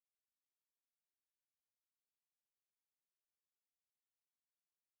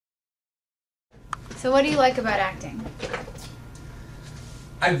So what do you like about acting?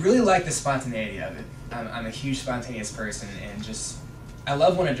 I really like the spontaneity of it. I'm a huge spontaneous person, and I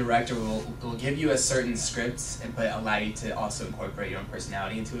love when a director will give you a certain script but allow you to also incorporate your own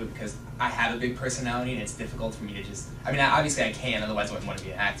personality into it, because I have a big personality and it's difficult for me to obviously I can, otherwise I wouldn't want to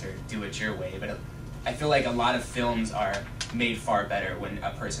be an actor, do it your way, but I feel like a lot of films are made far better when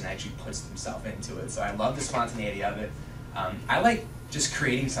a person actually puts themselves into it. So I love the spontaneity of it. I like just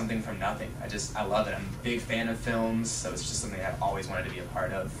creating something from nothing. I love it. I'm a big fan of films, so it's just something I've always wanted to be a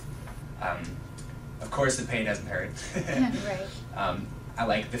part of. Of course, the pay doesn't hurt. Right. I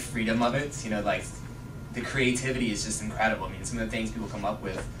like the freedom of it. Like the creativity is just incredible. I mean, some of the things people come up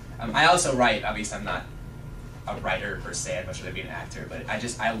with. I also write. Obviously, I'm not a writer per se. I'd much rather be an actor. But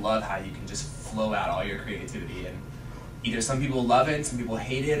I love how you can just flow out all your creativity, and either some people love it, some people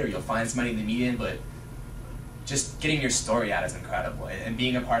hate it, or you'll find somebody in the median. But just getting your story out is incredible, and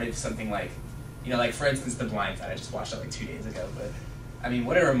being a part of something like, like for instance, The Blind Side. I just watched it like 2 days ago. But I mean,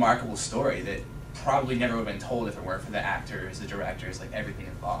 what a remarkable story that probably never would have been told if it weren't for the actors, the directors, like everything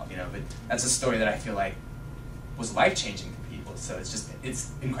involved, But that's a story that I feel like was life-changing for people. So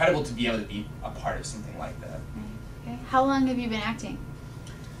it's incredible to be able to be a part of something like that. Okay. How long have you been acting?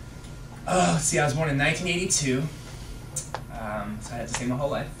 Oh, see, I was born in 1982, so I had to say my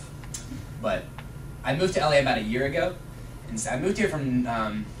whole life. But I moved to LA about a year ago, and so I moved here from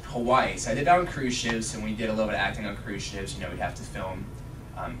Hawaii. So I did it on cruise ships, and we did a little bit of acting on cruise ships. We'd have to film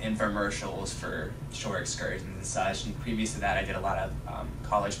infomercials for shore excursions and such. And previous to that, I did a lot of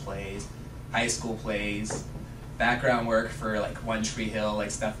college plays, high school plays, background work for like One Tree Hill,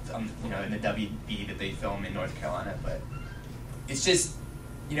 like stuff in the WB that they film in North Carolina. But it's just,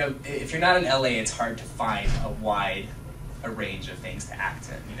 if you're not in LA, it's hard to find a range of things to act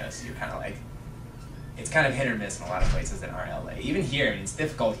in. So you're kind of like, it's kind of hit or miss in a lot of places that aren't LA. Even here, I mean, it's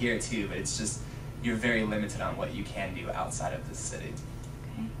difficult here too, but it's just, you're very limited on what you can do outside of the city.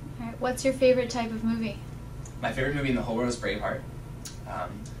 Okay. All right. What's your favorite type of movie? My favorite movie in the whole world is Braveheart.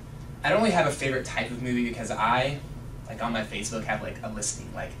 I don't really have a favorite type of movie because I, like on my Facebook, have like a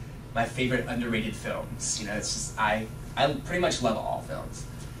listing, like my favorite underrated films. It's just, I pretty much love all films.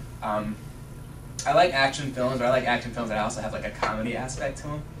 I like action films, but I like action films that also have like a comedy aspect to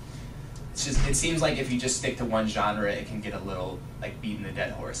them. It's just, it seems like if you just stick to one genre, it can get a little like beating the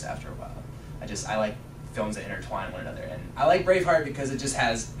dead horse after a while. I like films that intertwine one another, and I like Braveheart because it just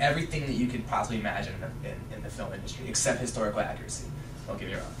has everything that you could possibly imagine in the film industry, except historical accuracy. Don't get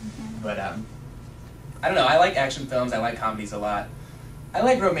me wrong. Mm-hmm. But I don't know, I like action films, I like comedies a lot. I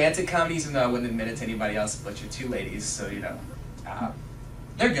like romantic comedies, even though I wouldn't admit it to anybody else, but you're two ladies, so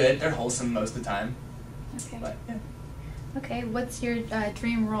they're good, they're wholesome most of the time. Okay. But, yeah. Okay, what's your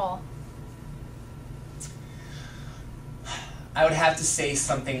dream role? I would have to say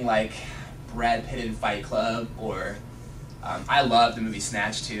something like Brad Pitt in Fight Club, or I love the movie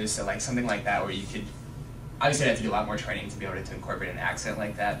Snatch too, so like something like that where you could, obviously I'd have to do a lot more training to be able to incorporate an accent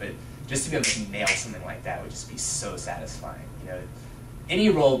like that, but just to be able to nail something like that would just be so satisfying. Any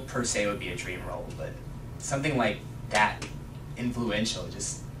role per se would be a dream role, but something like that influential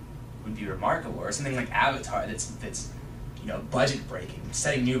just would be remarkable, or something like Avatar that's budget breaking,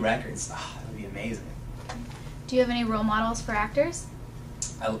 setting new records. That would be amazing. Do you have any role models for actors?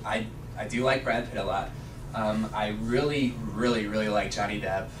 I do like Brad Pitt a lot. I really, really, really like Johnny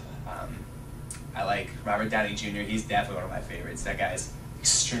Depp. I like Robert Downey Jr. He's definitely one of my favorites. That guy is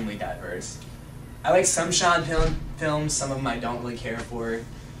extremely diverse. I like some Sean Penn films. Some of them I don't really care for.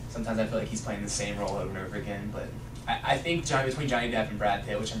 Sometimes I feel like he's playing the same role over and over again. But I think between Johnny Depp and Brad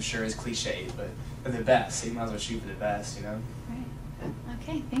Pitt, which I'm sure is cliche, but they're the best. So you might as well shoot for the best, Right.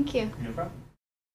 Okay, thank you. No problem.